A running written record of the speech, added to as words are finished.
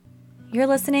You're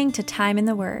listening to Time in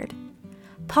the Word.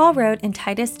 Paul wrote in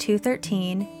Titus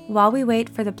 2:13, "While we wait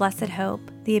for the blessed hope,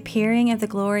 the appearing of the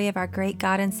glory of our great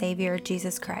God and Savior,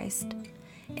 Jesus Christ."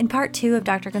 In part 2 of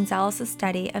Dr. Gonzalez's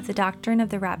study of the doctrine of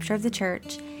the rapture of the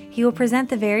church, he will present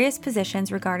the various positions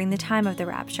regarding the time of the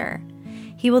rapture.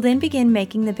 He will then begin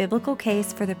making the biblical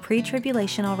case for the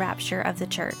pre-tribulational rapture of the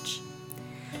church.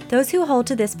 Those who hold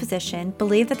to this position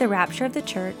believe that the rapture of the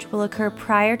church will occur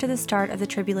prior to the start of the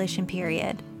tribulation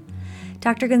period.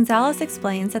 Dr. Gonzalez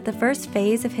explains that the first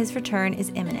phase of his return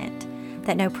is imminent,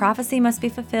 that no prophecy must be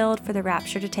fulfilled for the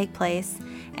rapture to take place,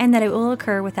 and that it will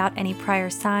occur without any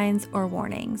prior signs or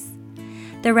warnings.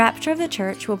 The rapture of the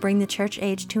church will bring the church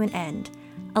age to an end,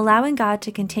 allowing God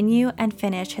to continue and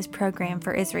finish his program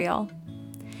for Israel.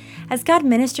 As God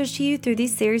ministers to you through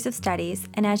these series of studies,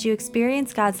 and as you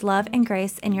experience God's love and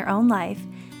grace in your own life,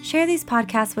 share these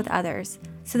podcasts with others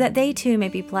so that they too may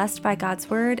be blessed by God's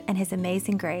word and his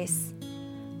amazing grace.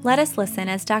 Let us listen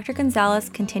as Dr. Gonzalez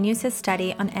continues his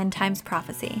study on end times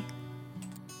prophecy.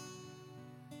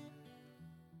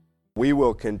 We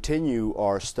will continue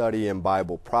our study in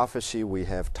Bible prophecy. We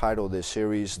have titled this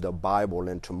series, The Bible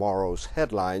in Tomorrow's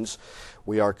Headlines.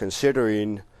 We are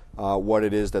considering what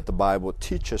it is that the Bible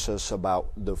teaches us about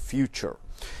the future.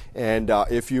 And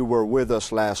if you were with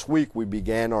us last week, we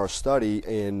began our study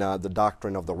in the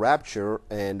doctrine of the rapture,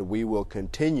 and we will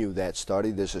continue that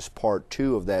study. This is part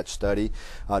 2 of that study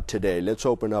today. Let's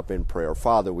open up in prayer.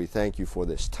 Father, we thank you for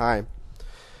this time.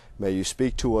 May you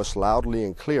speak to us loudly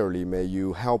and clearly. May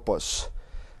you help us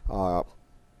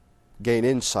gain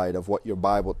insight of what your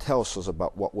Bible tells us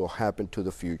about what will happen to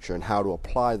the future and how to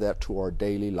apply that to our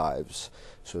daily lives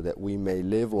so that we may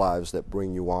live lives that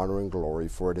bring you honor and glory.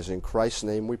 For it is in Christ's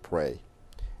name we pray.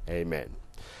 Amen.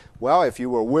 Well, if you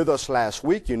were with us last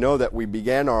week, you know that we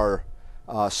began our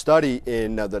study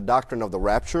in the doctrine of the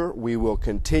rapture. We will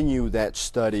continue that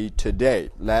study today.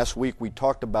 Last week we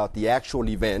talked about the actual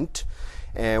event,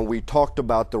 and we talked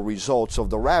about the results of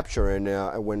the rapture. And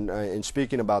in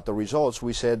speaking about the results,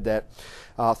 we said that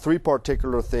 3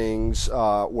 particular things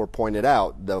were pointed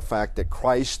out. The fact that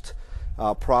Christ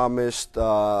promised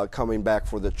coming back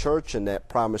for the church, and that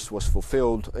promise was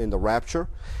fulfilled in the rapture.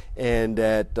 And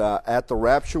that at the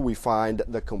rapture we find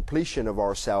the completion of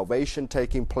our salvation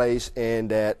taking place,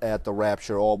 and that at the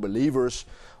rapture all believers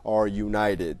are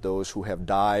united, those who have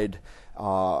died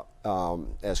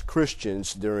as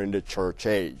Christians during the church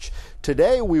age.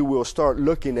 Today we will start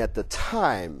looking at the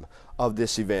time of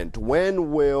this event.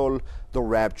 When will the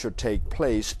rapture take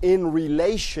place in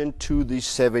relation to the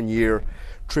 7-year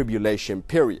tribulation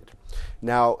period?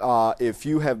 Now, if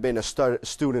you have been a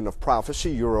student of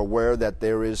prophecy, you're aware that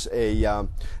there is a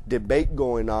debate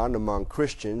going on among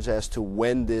Christians as to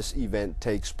when this event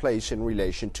takes place in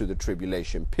relation to the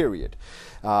tribulation period.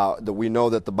 We know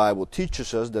that the Bible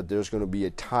teaches us that there's going to be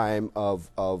a time of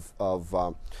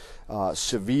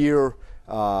severe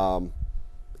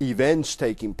events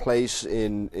taking place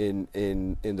in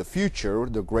the future.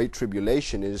 The Great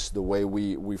Tribulation is the way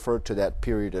we refer to that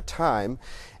period of time.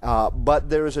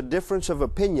 But there is a difference of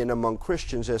opinion among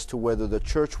Christians as to whether the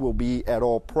church will be at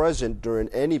all present during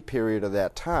any period of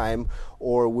that time,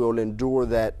 or will endure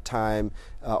that time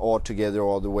altogether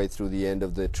all the way through the end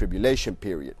of the tribulation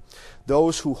period.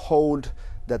 Those who hold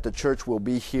that the church will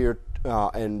be here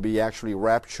and be actually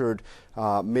raptured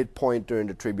midpoint during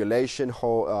the tribulation.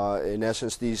 In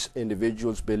essence, these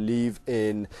individuals believe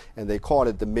in, and they call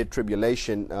it the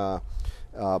mid-tribulation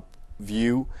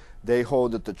view. They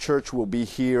hold that the church will be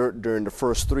here during the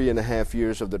first 3.5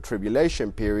 years of the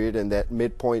tribulation period, and that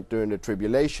midpoint during the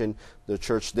tribulation, the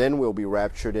church then will be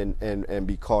raptured and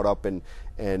be caught up and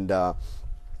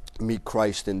meet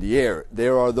Christ in the air.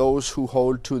 There are those who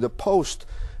hold to the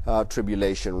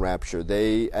post-tribulation rapture.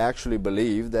 They actually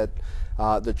believe that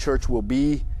the church will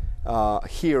be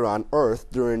here on earth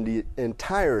during the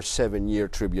entire 7-year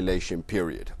tribulation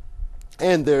period.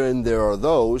 And there are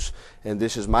those, and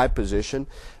this is my position,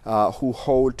 who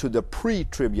hold to the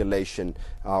pre-tribulation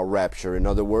rapture. In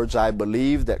other words, I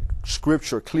believe that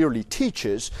Scripture clearly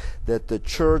teaches that the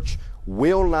church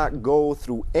will not go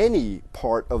through any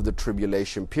part of the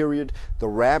tribulation period. The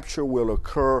rapture will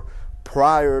occur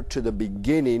prior to the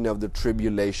beginning of the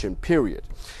tribulation period.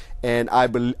 And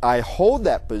I hold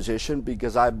that position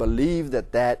because I believe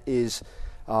that that is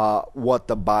what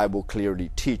the Bible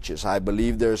clearly teaches. I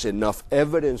believe there's enough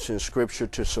evidence in Scripture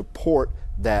to support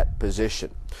that position.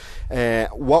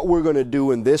 What we're going to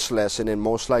do in this lesson, and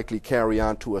most likely carry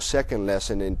on to a second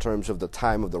lesson in terms of the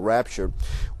time of the rapture,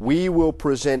 we will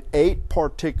present 8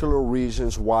 particular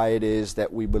reasons why it is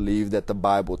that we believe that the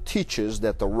Bible teaches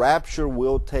that the rapture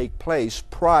will take place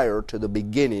prior to the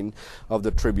beginning of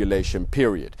the tribulation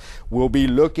period. We'll be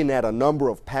looking at a number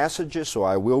of passages, so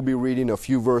I will be reading a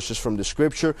few verses from the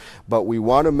Scripture, but we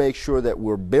want to make sure that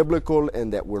we're biblical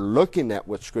and that we're looking at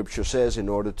what Scripture says in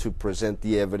order to present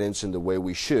the evidence in the way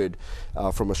we should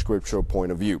from a scriptural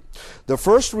point of view. The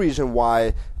first reason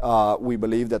why we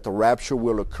believe that the rapture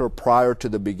will occur prior to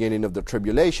the beginning of the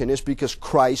tribulation is because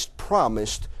Christ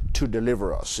promised to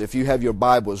deliver us. If you have your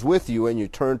Bibles with you and you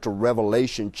turn to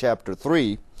Revelation chapter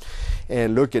 3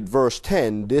 and look at verse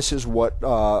 10, this is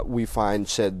what we find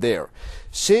said there.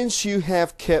 Since you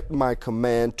have kept my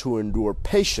command to endure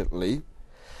patiently,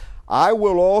 I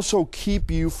will also keep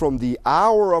you from the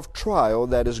hour of trial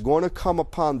that is going to come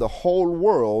upon the whole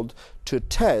world to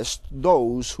test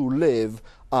those who live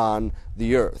on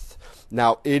the earth.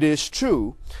 Now, it is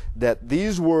true that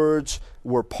these words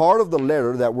were part of the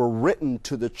letter that were written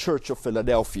to the church of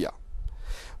Philadelphia.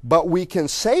 But we can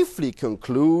safely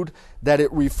conclude that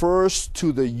it refers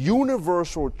to the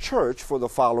universal church for the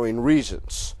following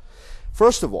reasons.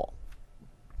 First of all,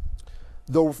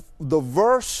 the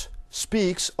verse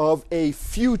speaks of a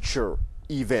future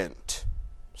event.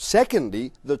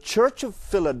 Secondly, the church of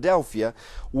Philadelphia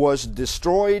was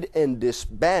destroyed and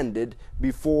disbanded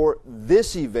before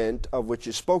this event of which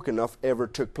is spoken of ever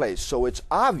took place. So it's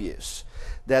obvious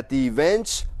that the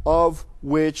events of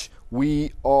which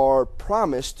we are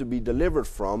promised to be delivered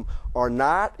from are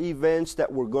not events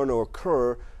that were going to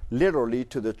occur literally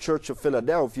to the church of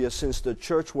Philadelphia, since the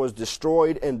church was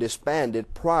destroyed and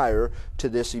disbanded prior to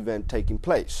this event taking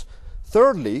place.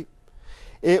 Thirdly,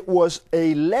 it was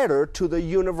a letter to the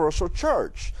universal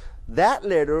church. That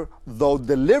letter, though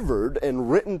delivered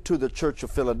and written to the church of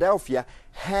Philadelphia,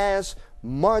 has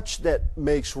much that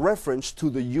makes reference to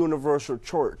the universal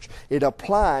church. It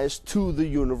applies to the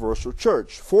universal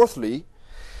church. Fourthly,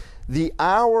 the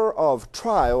hour of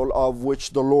trial of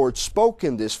which the Lord spoke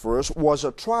in this verse was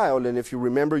a trial, and if you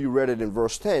remember, you read it in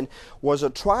verse 10, was a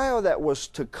trial that was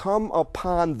to come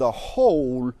upon the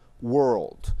whole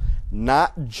world,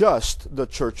 not just the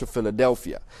church of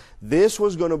Philadelphia. This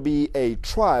was going to be a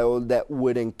trial that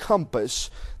would encompass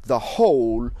the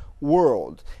whole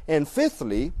world. And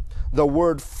fifthly, the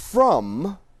word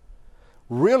from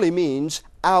really means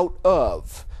out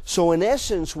of. So in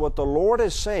essence, what the Lord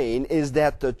is saying is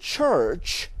that the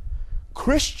church,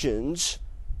 Christians,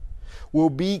 will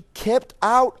be kept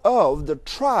out of the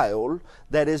trial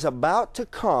that is about to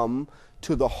come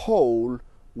to the whole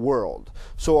world.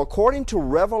 So according to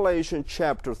Revelation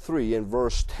chapter 3 and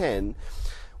verse 10,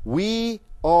 we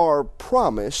are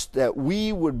promised that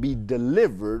we would be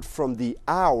delivered from the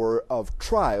hour of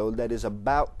trial that is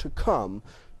about to come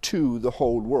to the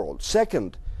whole world.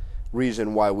 Second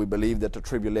reason why we believe that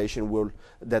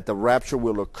the rapture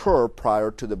will occur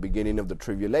prior to the beginning of the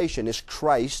tribulation is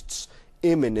Christ's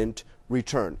imminent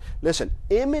return. Listen,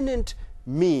 imminent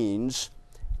means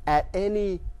at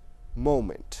any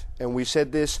moment. And we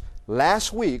said this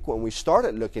last week when we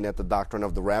started looking at the doctrine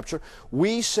of the rapture.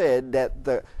 We said that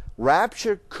the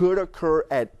rapture could occur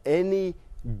at any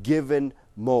given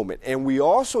moment. And we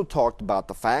also talked about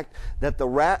the fact that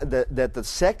the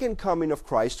second coming of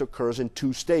Christ occurs in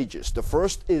 2 stages. The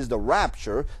first is the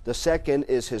rapture. The second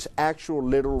is his actual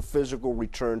literal physical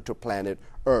return to planet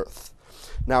Earth.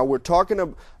 Now, when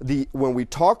we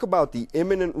talk about the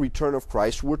imminent return of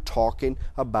Christ, we're talking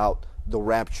about the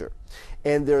rapture.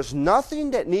 And there's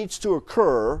nothing that needs to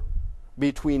occur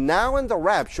between now and the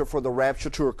rapture for the rapture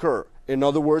to occur. In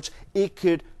other words, it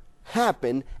could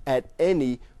happen at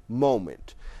any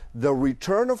moment. The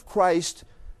return of Christ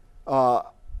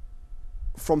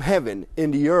from heaven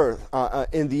in the earth,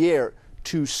 in the air,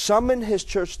 to summon his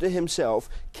church to himself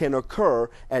can occur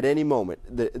at any moment.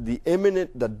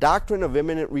 The doctrine of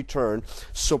imminent return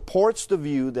supports the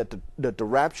view that the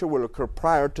rapture will occur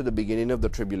prior to the beginning of the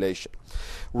tribulation.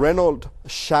 Reynold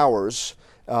Showers,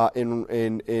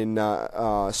 in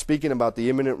speaking about the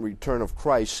imminent return of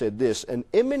Christ, said this: an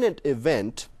imminent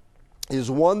event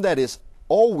is one that is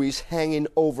always hanging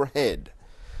overhead,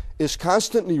 is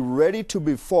constantly ready to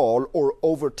befall or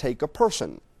overtake a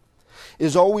person,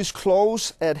 is always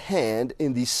close at hand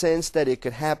in the sense that it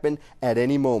could happen at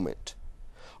any moment.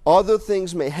 Other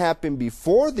things may happen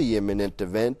before the imminent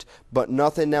event, but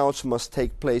nothing else must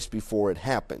take place before it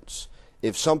happens.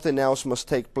 If something else must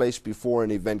take place before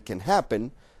an event can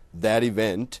happen, that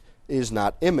event is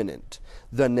not imminent.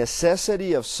 The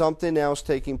necessity of something else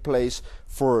taking place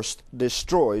first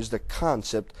destroys the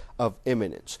concept of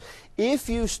imminence. If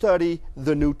you study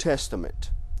the New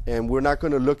Testament, and we're not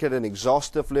going to look at an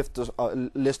exhaustive list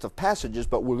of passages,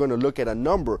 but we're going to look at a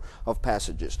number of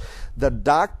passages. The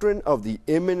doctrine of the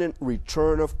imminent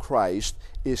return of Christ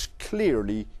is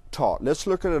clearly taught. Let's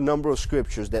look at a number of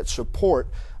scriptures that support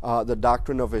the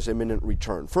doctrine of his imminent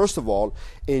return. First of all,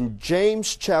 in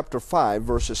James chapter 5,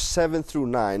 verses 7 through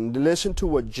 9, listen to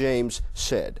what James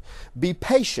said. Be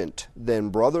patient, then,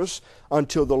 brothers,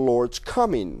 until the Lord's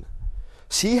coming.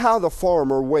 See how the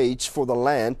farmer waits for the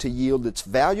land to yield its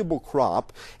valuable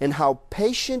crop, and how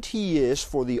patient he is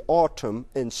for the autumn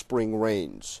and spring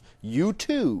rains. You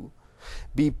too,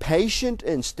 be patient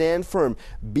and stand firm,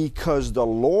 because the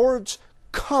Lord's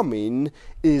coming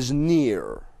is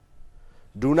near.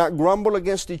 Do not grumble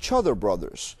against each other,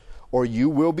 brothers, or you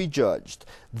will be judged.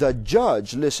 The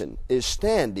judge, listen, is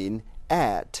standing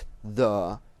at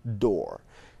the door.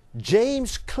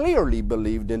 James clearly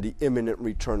believed in the imminent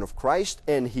return of Christ,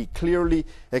 and he clearly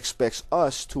expects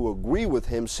us to agree with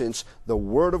him, since the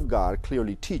Word of God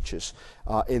clearly teaches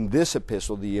in this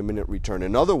epistle the imminent return.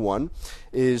 Another one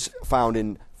is found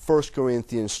in 1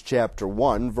 Corinthians chapter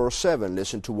 1, verse 7.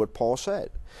 Listen to what Paul said.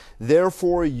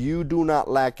 Therefore you do not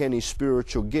lack any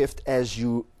spiritual gift, as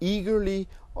you eagerly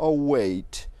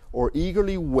wait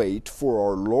for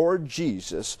our Lord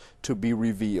Jesus to be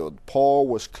revealed. Paul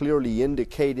was clearly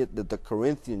indicated that the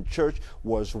Corinthian church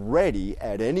was ready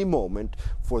at any moment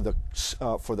for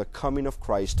the coming of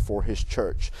Christ for his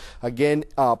church. Again,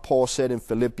 Paul said in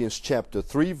Philippians chapter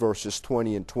 3, verses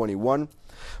 20 and 21,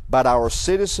 but our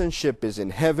citizenship is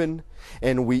in heaven,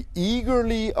 and we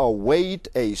eagerly await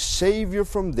a Savior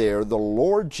from there, the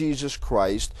Lord Jesus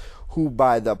Christ, who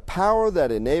by the power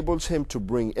that enables him to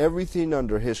bring everything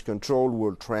under his control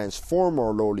will transform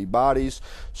our lowly bodies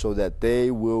so that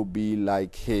they will be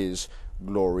like his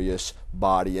glorious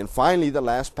body. And finally, the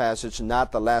last passage,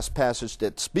 not the last passage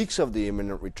that speaks of the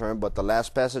imminent return, but the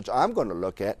last passage I'm going to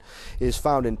look at, is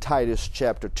found in Titus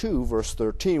chapter 2, verse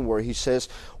 13, where he says,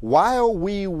 while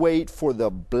we wait for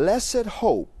the blessed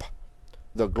hope,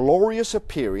 the glorious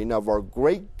appearing of our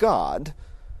great God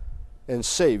and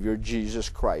Savior Jesus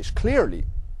Christ. Clearly,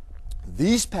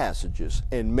 these passages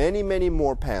and many, many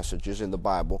more passages in the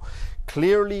Bible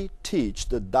clearly teach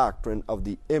the doctrine of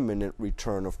the imminent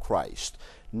return of Christ.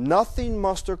 Nothing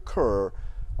must occur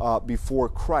before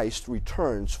Christ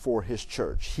returns for his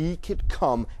church. He could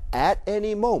come at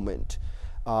any moment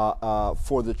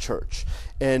for the church.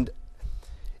 And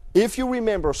if you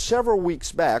remember several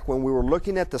weeks back when we were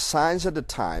looking at the signs of the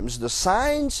times, the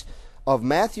signs of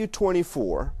Matthew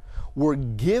 24 were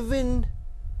given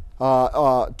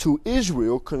to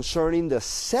Israel concerning the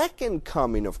second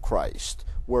coming of Christ,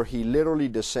 where he literally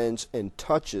descends and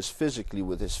touches physically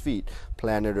with his feet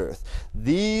planet Earth.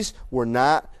 These were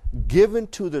not given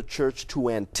to the church to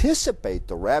anticipate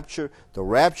the rapture. The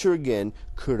rapture, again,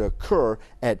 could occur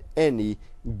at any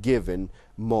given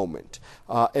moment.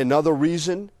 Another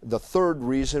reason, the third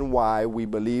reason why we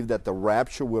believe that the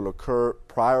rapture will occur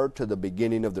prior to the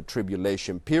beginning of the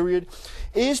tribulation period,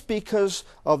 is because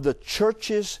of the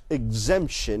church's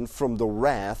exemption from the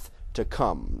wrath to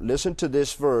come. Listen to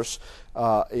this verse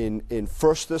in 1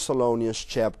 Thessalonians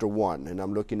chapter 1, and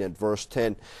I'm looking at verse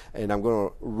 10, and I'm going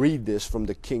to read this from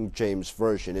the King James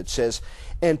Version. It says,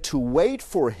 and to wait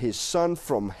for his Son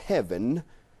from heaven,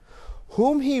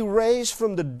 whom he raised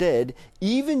from the dead,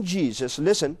 even Jesus,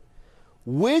 listen,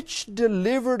 which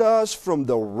delivered us from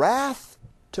the wrath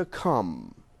to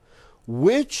come.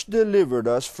 Which delivered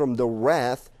us from the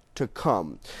wrath to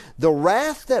come. The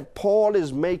wrath that Paul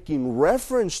is making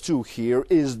reference to here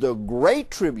is the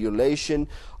great tribulation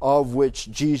of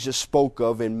which Jesus spoke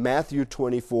of in Matthew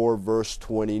 24, verse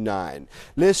 29.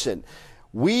 Listen,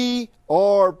 we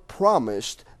are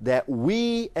promised that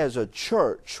we as a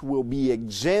church will be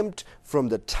exempt from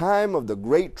the time of the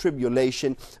great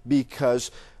tribulation,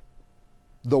 because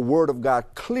the Word of God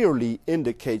clearly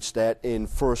indicates that in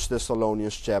 1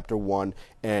 Thessalonians chapter 1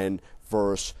 and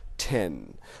verse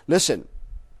 10. Listen,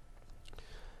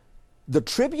 the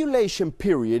tribulation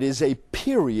period is a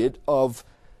period of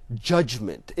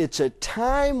judgment. It's a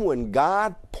time when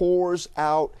God pours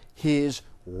out his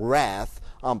wrath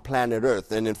on planet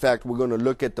Earth. And in fact, we're going to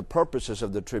look at the purposes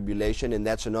of the tribulation, and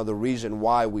that's another reason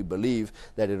why we believe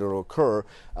that it will occur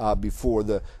before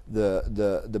the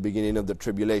beginning of the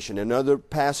tribulation. Another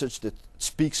passage that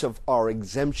speaks of our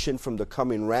exemption from the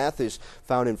coming wrath is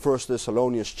found in 1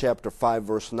 Thessalonians chapter 5,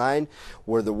 verse 9,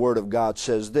 where the Word of God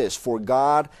says this, for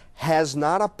God has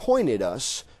not appointed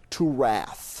us to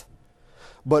wrath,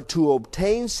 but to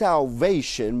obtain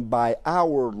salvation by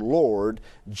our Lord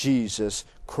Jesus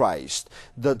Christ.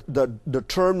 The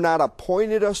term not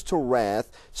appointed us to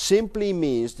wrath simply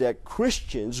means that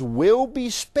Christians will be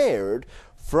spared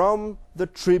from the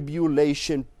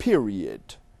tribulation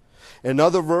period.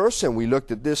 Another verse, and we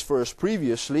looked at this verse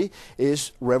previously,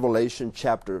 is Revelation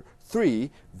chapter 3,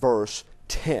 verse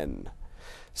 10.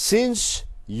 Since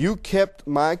you kept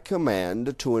my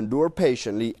command to endure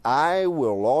patiently, I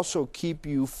will also keep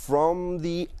you from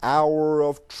the hour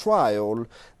of trial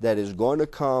that is going to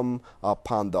come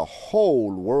upon the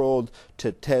whole world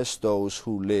to test those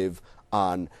who live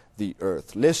on the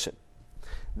earth. Listen,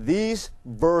 these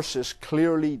verses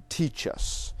clearly teach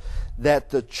us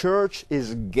that the church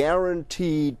is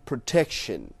guaranteed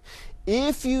protection.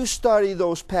 If you study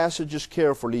those passages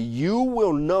carefully, you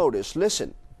will notice,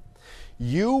 listen,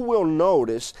 you will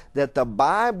notice that the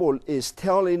Bible is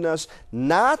telling us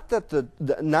not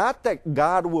that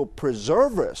God will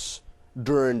preserve us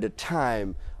during the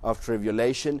time of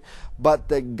tribulation, but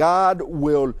that God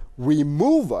will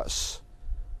remove us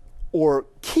or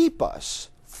keep us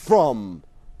from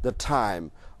the time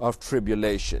of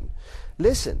tribulation.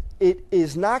 Listen, it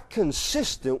is not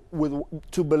consistent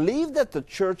to believe that the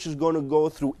church is going to go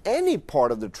through any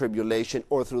part of the tribulation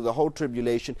or through the whole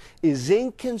tribulation is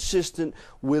inconsistent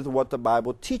with what the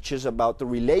Bible teaches about the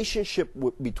relationship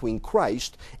between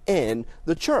Christ and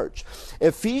the church.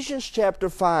 Ephesians chapter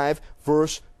 5,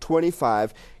 verse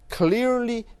 25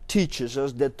 clearly teaches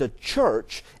us that the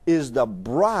church is the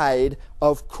bride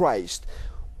of Christ.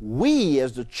 We,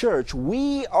 as the church,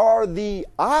 we are the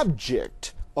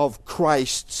object of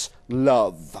Christ's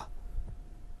love.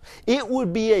 It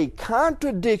would be a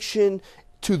contradiction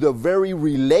to the very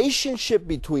relationship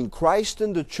between Christ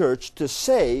and the church to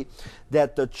say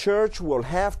that the church will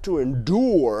have to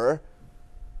endure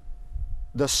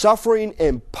the suffering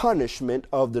and punishment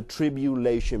of the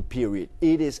tribulation period.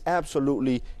 It is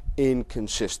absolutely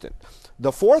inconsistent.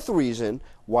 The fourth reason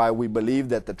why we believe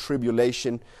that the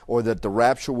tribulation or that the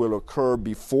rapture will occur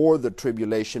before the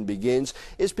tribulation begins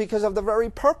is because of the very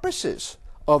purposes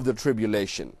of the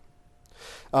tribulation.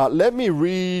 Let me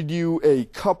read you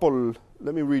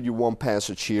one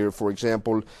passage here. For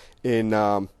example, in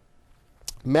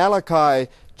Malachi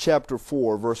chapter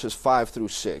 4, verses 5 through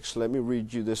 6. Let me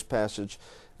read you this passage.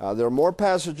 There are more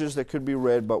passages that could be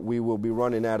read, but we will be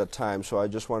running out of time, so I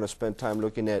just want to spend time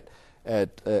looking at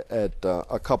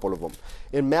a couple of them.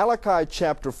 In Malachi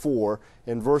chapter 4,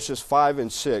 in verses 5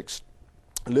 and 6,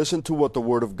 listen to what the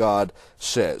Word of God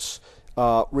says.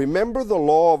 Remember the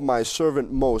law of my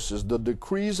servant Moses, the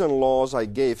decrees and laws I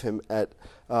gave him at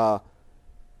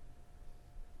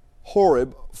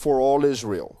Horeb for all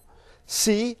Israel.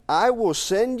 See, I will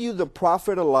send you the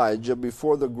prophet Elijah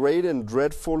before the great and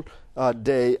dreadful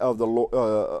day of the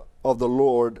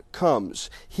Lord comes.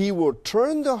 He will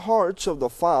turn the hearts of the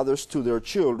fathers to their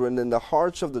children and the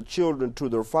hearts of the children to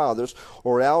their fathers,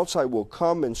 or else I will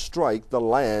come and strike the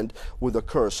land with a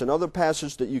curse. Another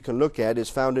passage that you can look at is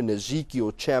found in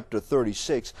Ezekiel chapter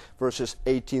 36, verses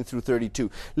 18 through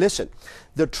 32. Listen,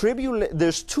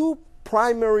 there's two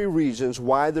primary reasons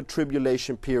why the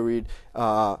tribulation period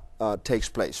takes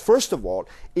place. First of all,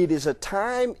 it is a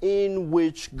time in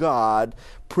which God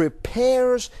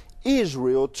prepares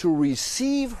Israel to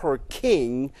receive her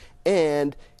king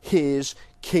and his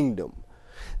kingdom.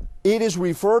 It is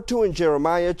referred to in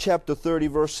Jeremiah chapter 30,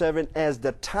 verse 7 as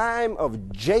the time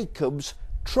of Jacob's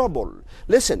trouble.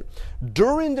 Listen,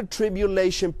 during the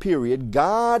tribulation period,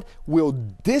 God will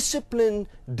discipline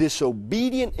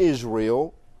disobedient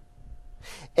Israel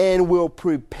and will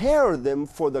prepare them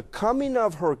for the coming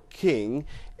of her king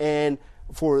and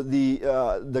for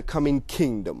the coming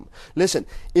kingdom. Listen,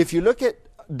 if you look at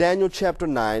Daniel chapter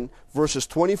 9, verses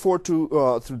 24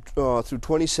 through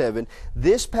 27,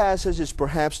 this passage is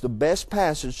perhaps the best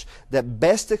passage that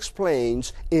best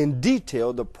explains in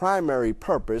detail the primary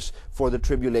purpose for the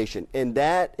tribulation. And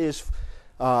that is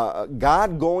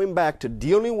God going back to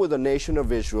dealing with the nation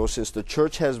of Israel, since the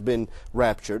church has been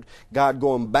raptured, God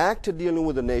going back to dealing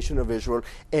with the nation of Israel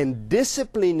and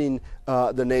disciplining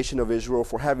the nation of Israel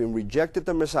for having rejected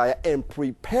the Messiah and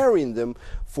preparing them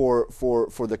for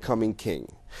the coming king.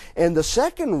 And the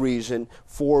second reason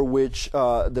for which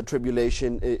the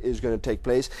tribulation is going to take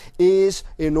place is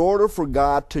in order for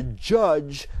God to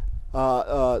judge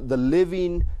the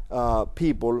living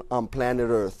people on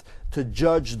planet Earth, to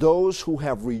judge those who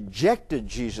have rejected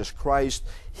Jesus Christ,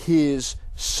 his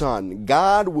Son.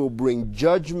 God will bring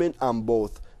judgment on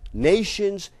both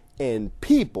nations and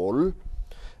people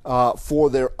for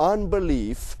their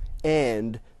unbelief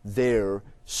and their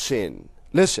sin.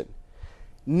 Listen,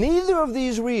 neither of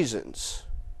these reasons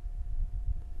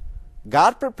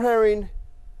God preparing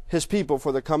His people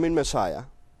for the coming Messiah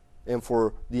and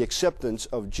for the acceptance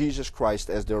of Jesus Christ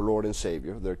as their Lord and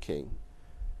Savior, their King.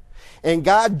 And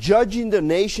God judging the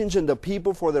nations and the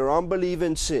people for their unbelief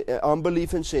and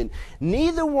sin.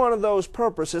 Neither one of those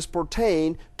purposes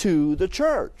pertain to the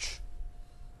church.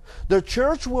 The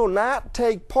church will not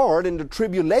take part in the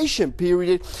tribulation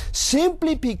period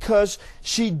simply because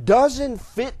she doesn't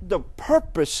fit the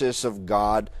purposes of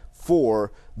God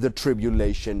for the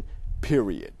tribulation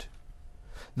period.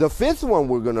 The fifth one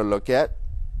we're going to look at,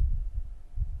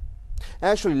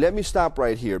 actually, let me stop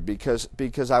right here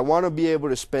because I want to be able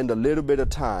to spend a little bit of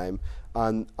time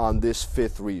on this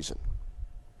fifth reason.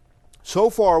 So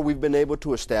far, we've been able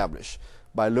to establish,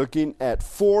 by looking at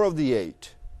 4 of the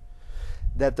 8,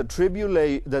 that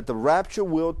the rapture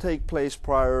will take place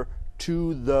prior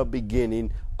to the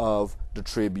beginning of the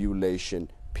tribulation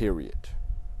period.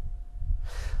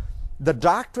 The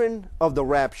doctrine of the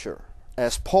rapture,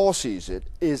 as Paul sees it,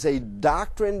 is a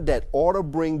doctrine that ought to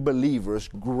bring believers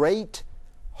great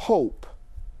hope,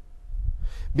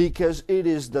 because it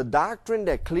is the doctrine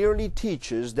that clearly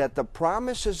teaches that the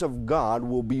promises of God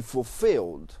will be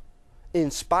fulfilled in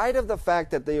spite of the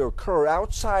fact that they occur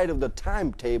outside of the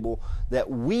timetable that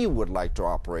we would like to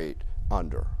operate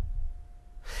under.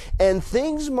 And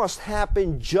things must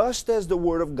happen just as the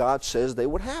Word of God says they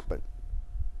would happen.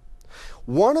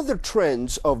 One of the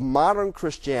trends of modern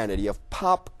Christianity, of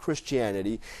pop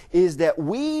Christianity, is that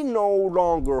we no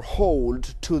longer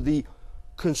hold to the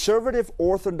conservative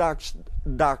orthodox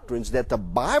doctrines that the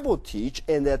Bible teach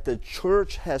and that the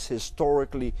church has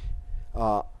historically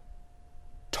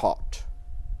taught.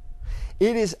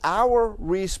 It is our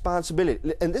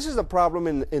responsibility, and this is the problem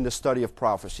in the study of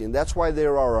prophecy, and that's why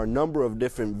there are a number of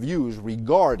different views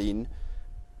regarding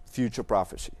future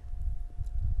prophecy.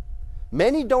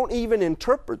 Many don't even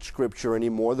interpret Scripture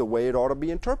anymore the way it ought to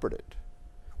be interpreted.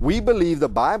 We believe the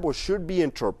Bible should be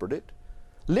interpreted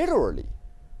literally,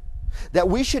 that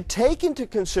we should take into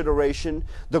consideration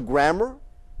the grammar,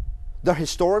 the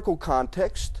historical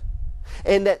context,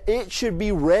 and that it should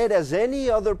be read as any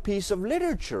other piece of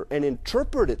literature and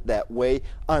interpreted that way,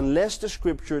 unless the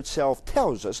Scripture itself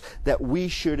tells us that we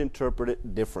should interpret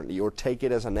it differently or take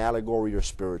it as an allegory or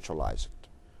spiritualize it.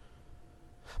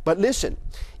 But listen,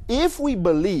 if we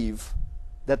believe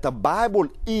that the Bible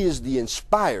is the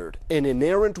inspired and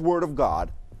inerrant Word of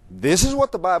God, this is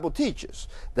what the Bible teaches,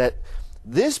 that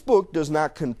this book does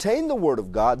not contain the Word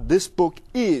of God. This book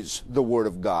is the Word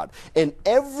of God. And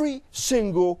every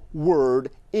single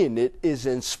word in it is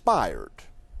inspired.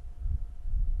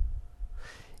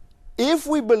 If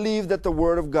we believe that the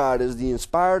Word of God is the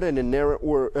inspired and inerrant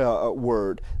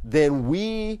word, then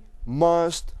we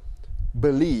must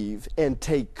believe and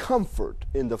take comfort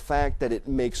in the fact that it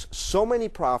makes so many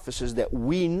prophecies that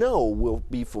we know will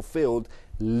be fulfilled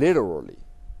literally.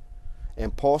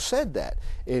 And Paul said that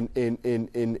in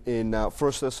 1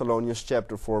 Thessalonians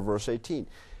chapter 4, verse 18.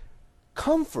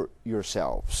 Comfort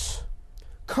yourselves.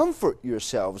 Comfort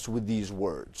yourselves with these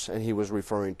words. And he was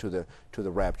referring to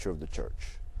the rapture of the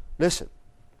church. Listen,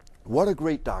 what a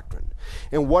great doctrine.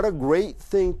 And what a great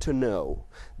thing to know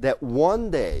that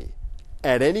one day,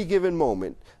 at any given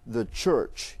moment, the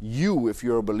church, you, if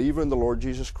you're a believer in the Lord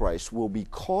Jesus Christ, will be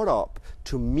caught up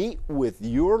to meet with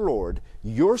your Lord,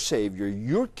 your Savior,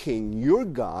 your King, your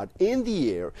God in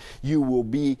the air. You will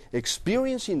be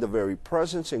experiencing the very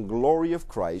presence and glory of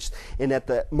Christ. And at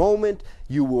that moment,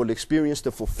 you will experience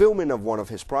the fulfillment of one of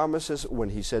His promises when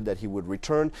He said that He would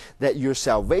return, that your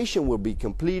salvation will be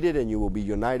completed and you will be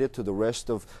united to the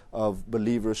rest of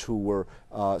believers who were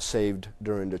saved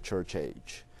during the church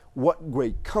age. What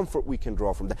great comfort we can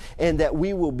draw from that. And that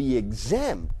we will be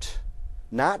exempt,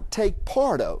 not take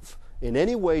part of, in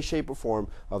any way, shape, or form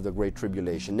of the Great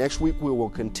Tribulation. Next week we will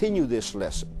continue this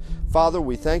lesson. Father,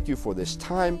 we thank You for this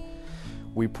time.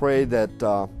 We pray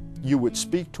that You would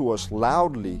speak to us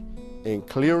loudly and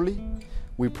clearly.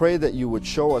 We pray that You would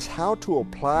show us how to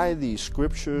apply these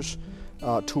Scriptures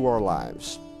to our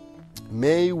lives.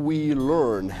 May we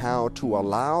learn how to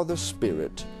allow the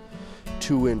Spirit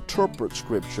to interpret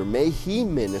Scripture. May He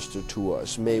minister to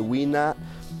us. May we not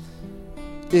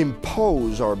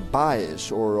impose our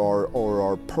bias or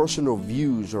our personal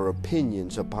views or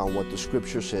opinions upon what the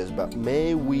Scripture says, but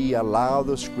may we allow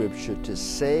the Scripture to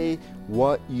say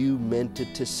what You meant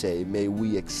it to say. May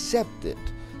we accept it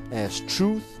as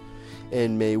truth,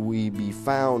 and may we be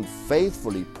found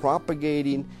faithfully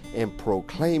propagating and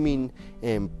proclaiming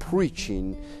and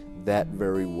preaching that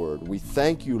very word. We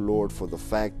thank You, Lord, for the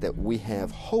fact that we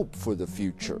have hope for the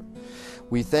future.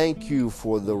 We thank you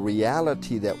for the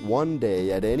reality that one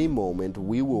day, at any moment,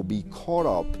 we will be caught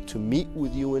up to meet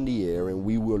with you in the air, and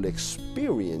we will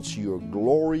experience your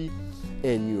glory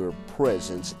and your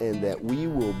presence, and that we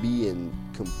will be in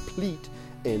complete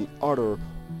and utter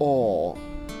awe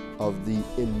of the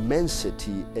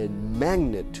immensity and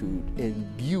magnitude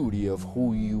and beauty of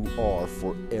who you are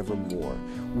forevermore.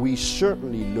 We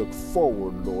certainly look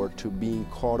forward, Lord, to being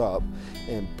caught up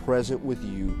and present with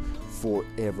you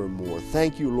forevermore.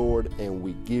 Thank you, Lord, and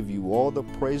we give you all the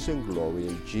praise and glory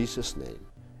in Jesus' name.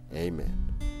 Amen.